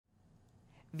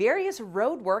Various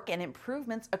road work and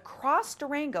improvements across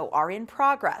Durango are in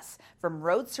progress, from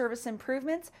road service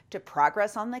improvements to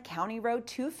progress on the County Road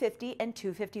 250 and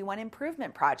 251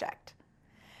 improvement project.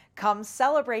 Come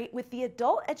celebrate with the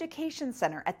Adult Education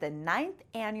Center at the 9th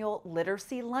Annual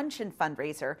Literacy Luncheon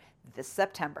fundraiser this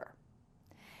September.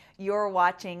 You're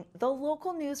watching the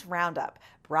Local News Roundup,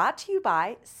 brought to you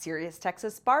by Sirius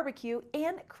Texas Barbecue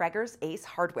and Kreger's Ace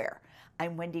Hardware.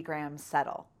 I'm Wendy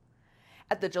Graham-Settle.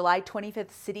 At the July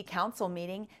 25th City Council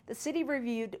meeting, the city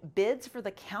reviewed bids for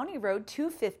the County Road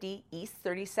 250 East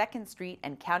 32nd Street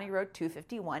and County Road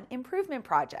 251 improvement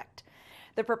project.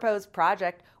 The proposed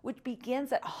project, which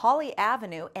begins at Holly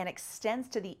Avenue and extends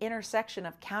to the intersection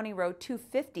of County Road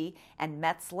 250 and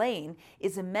Metz Lane,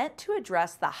 is meant to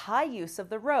address the high use of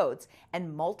the roads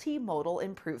and multimodal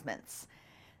improvements.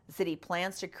 The city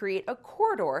plans to create a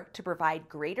corridor to provide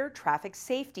greater traffic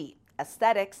safety,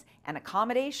 aesthetics, and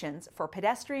accommodations for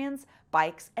pedestrians,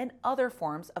 bikes, and other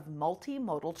forms of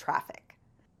multimodal traffic.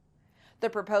 The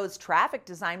proposed traffic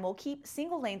design will keep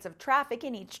single lanes of traffic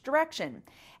in each direction,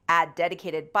 add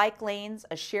dedicated bike lanes,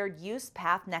 a shared use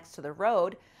path next to the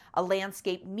road, a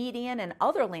landscape median and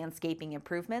other landscaping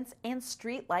improvements, and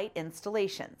street light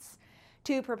installations.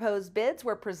 Two proposed bids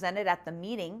were presented at the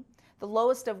meeting, the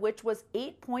lowest of which was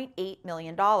 $8.8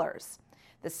 million.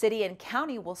 The city and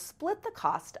county will split the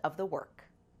cost of the work.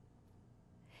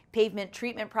 Pavement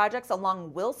treatment projects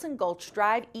along Wilson Gulch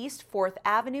Drive, East 4th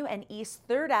Avenue and East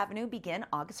 3rd Avenue begin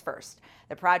August 1st.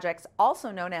 The projects,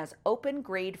 also known as Open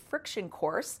Grade Friction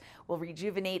Course, will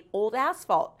rejuvenate old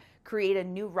asphalt, create a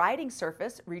new riding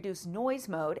surface, reduce noise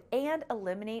mode, and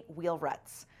eliminate wheel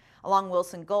ruts. Along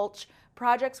Wilson Gulch,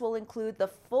 projects will include the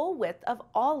full width of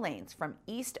all lanes from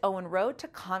East Owen Road to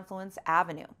Confluence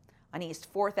Avenue. On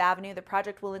East 4th Avenue, the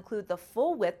project will include the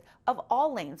full width of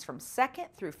all lanes from 2nd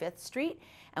through 5th Street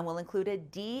and will include a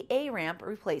DA ramp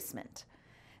replacement.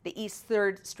 The East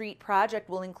 3rd Street project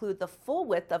will include the full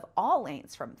width of all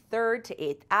lanes from 3rd to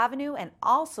 8th Avenue and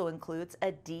also includes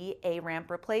a DA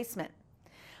ramp replacement.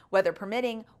 Weather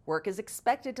permitting, work is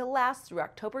expected to last through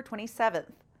October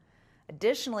 27th.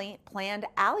 Additionally, planned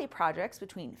alley projects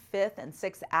between 5th and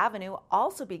 6th Avenue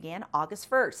also began August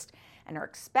 1st and are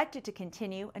expected to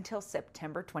continue until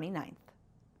September 29th.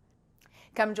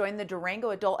 Come join the Durango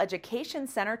Adult Education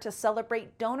Center to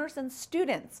celebrate donors and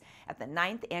students at the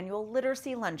 9th Annual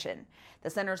Literacy Luncheon. The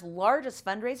center's largest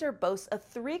fundraiser boasts a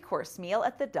 3-course meal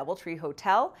at the DoubleTree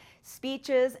Hotel,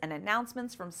 speeches and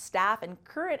announcements from staff and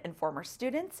current and former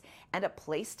students, and a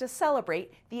place to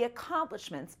celebrate the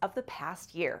accomplishments of the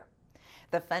past year.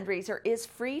 The fundraiser is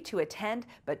free to attend,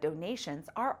 but donations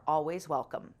are always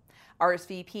welcome.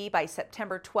 RSVP by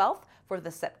September 12th for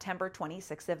the September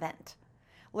 26th event.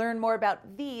 Learn more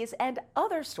about these and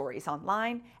other stories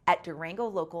online at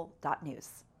durangolocal.news.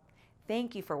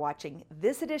 Thank you for watching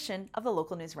this edition of the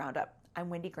Local News Roundup. I'm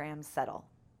Wendy Graham-Settle.